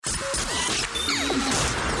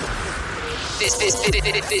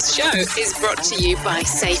This show is brought to you by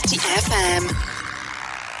Safety FM.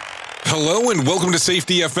 Hello and welcome to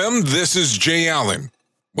Safety FM. This is Jay Allen.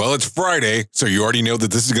 Well, it's Friday, so you already know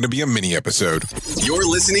that this is going to be a mini episode. You're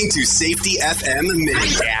listening to Safety FM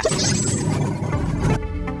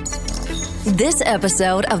Mini. This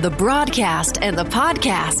episode of the broadcast and the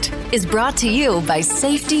podcast is brought to you by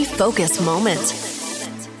Safety Focus Moment.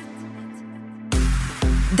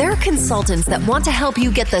 They're consultants that want to help you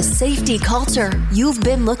get the safety culture you've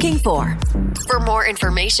been looking for. For more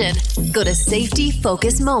information, go to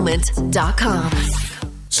safetyfocusmoment.com.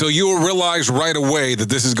 So you'll realize right away that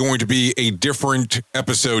this is going to be a different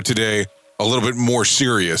episode today, a little bit more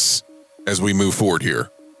serious as we move forward here.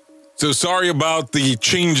 So sorry about the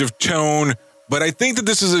change of tone, but I think that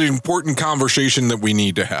this is an important conversation that we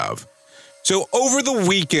need to have. So over the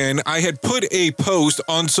weekend, I had put a post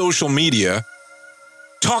on social media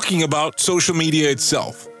talking about social media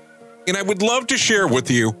itself, and I would love to share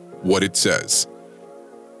with you what it says.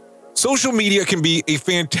 Social media can be a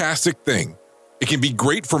fantastic thing. It can be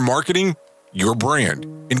great for marketing your brand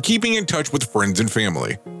and keeping in touch with friends and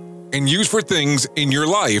family, and used for things in your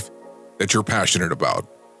life that you're passionate about.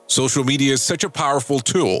 Social media is such a powerful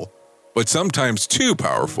tool, but sometimes too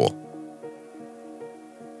powerful.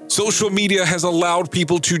 Social media has allowed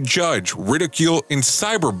people to judge, ridicule, and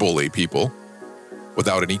cyberbully people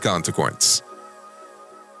without any consequence.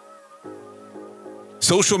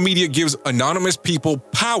 Social media gives anonymous people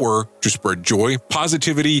power to spread joy,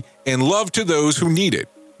 positivity, and love to those who need it.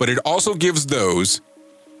 But it also gives those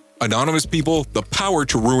anonymous people the power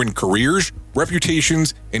to ruin careers,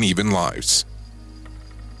 reputations, and even lives.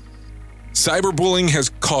 Cyberbullying has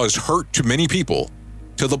caused hurt to many people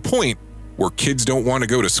to the point where kids don't want to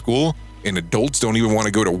go to school and adults don't even want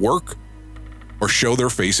to go to work or show their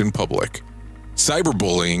face in public.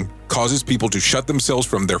 Cyberbullying causes people to shut themselves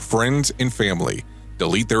from their friends and family,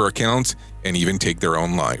 delete their accounts, and even take their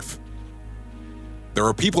own life. There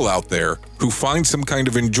are people out there who find some kind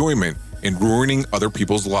of enjoyment in ruining other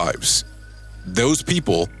people's lives. Those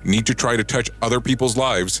people need to try to touch other people's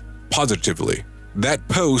lives positively. That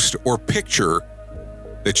post or picture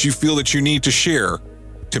that you feel that you need to share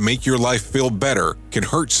to make your life feel better can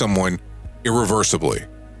hurt someone irreversibly.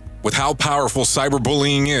 With how powerful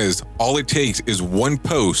cyberbullying is, all it takes is one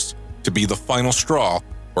post to be the final straw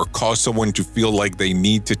or cause someone to feel like they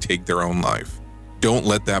need to take their own life. Don't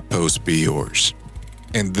let that post be yours.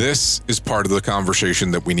 And this is part of the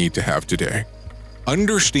conversation that we need to have today.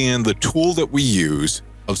 Understand the tool that we use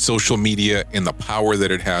of social media and the power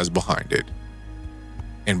that it has behind it.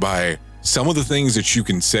 And by some of the things that you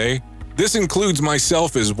can say, this includes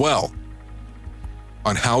myself as well,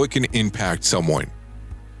 on how it can impact someone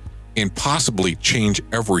and possibly change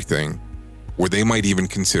everything where they might even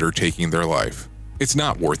consider taking their life. It's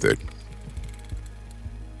not worth it.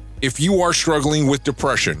 If you are struggling with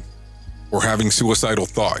depression or having suicidal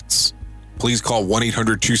thoughts, please call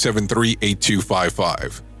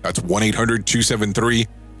 1-800-273-8255. That's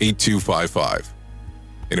 1-800-273-8255.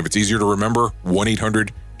 And if it's easier to remember,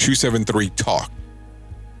 1-800-273-TALK.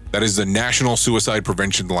 That is the National Suicide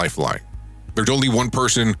Prevention Lifeline. There's only one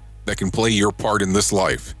person that can play your part in this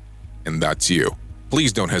life, and that's you.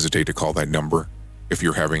 Please don't hesitate to call that number if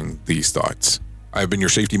you're having these thoughts. I've been your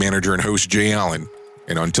safety manager and host, Jay Allen,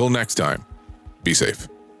 and until next time, be safe.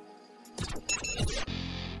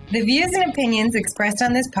 The views and opinions expressed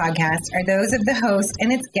on this podcast are those of the host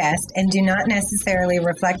and its guest and do not necessarily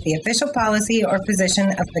reflect the official policy or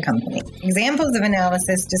position of the company. Examples of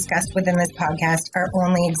analysis discussed within this podcast are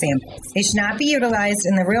only examples. They should not be utilized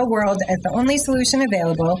in the real world as the only solution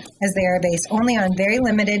available, as they are based only on very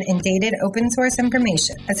limited and dated open source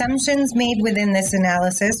information. Assumptions made within this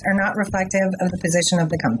analysis are not reflective of the position of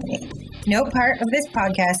the company. No part of this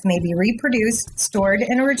podcast may be reproduced, stored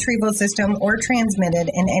in a retrieval system, or transmitted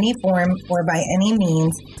in any form or by any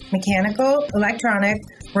means, mechanical, electronic,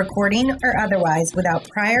 recording, or otherwise, without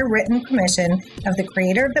prior written permission of the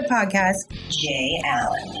creator of the podcast, Jay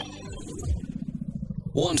Allen.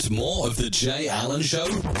 Want more of The Jay Allen Show?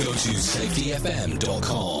 Go to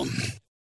safetyfm.com.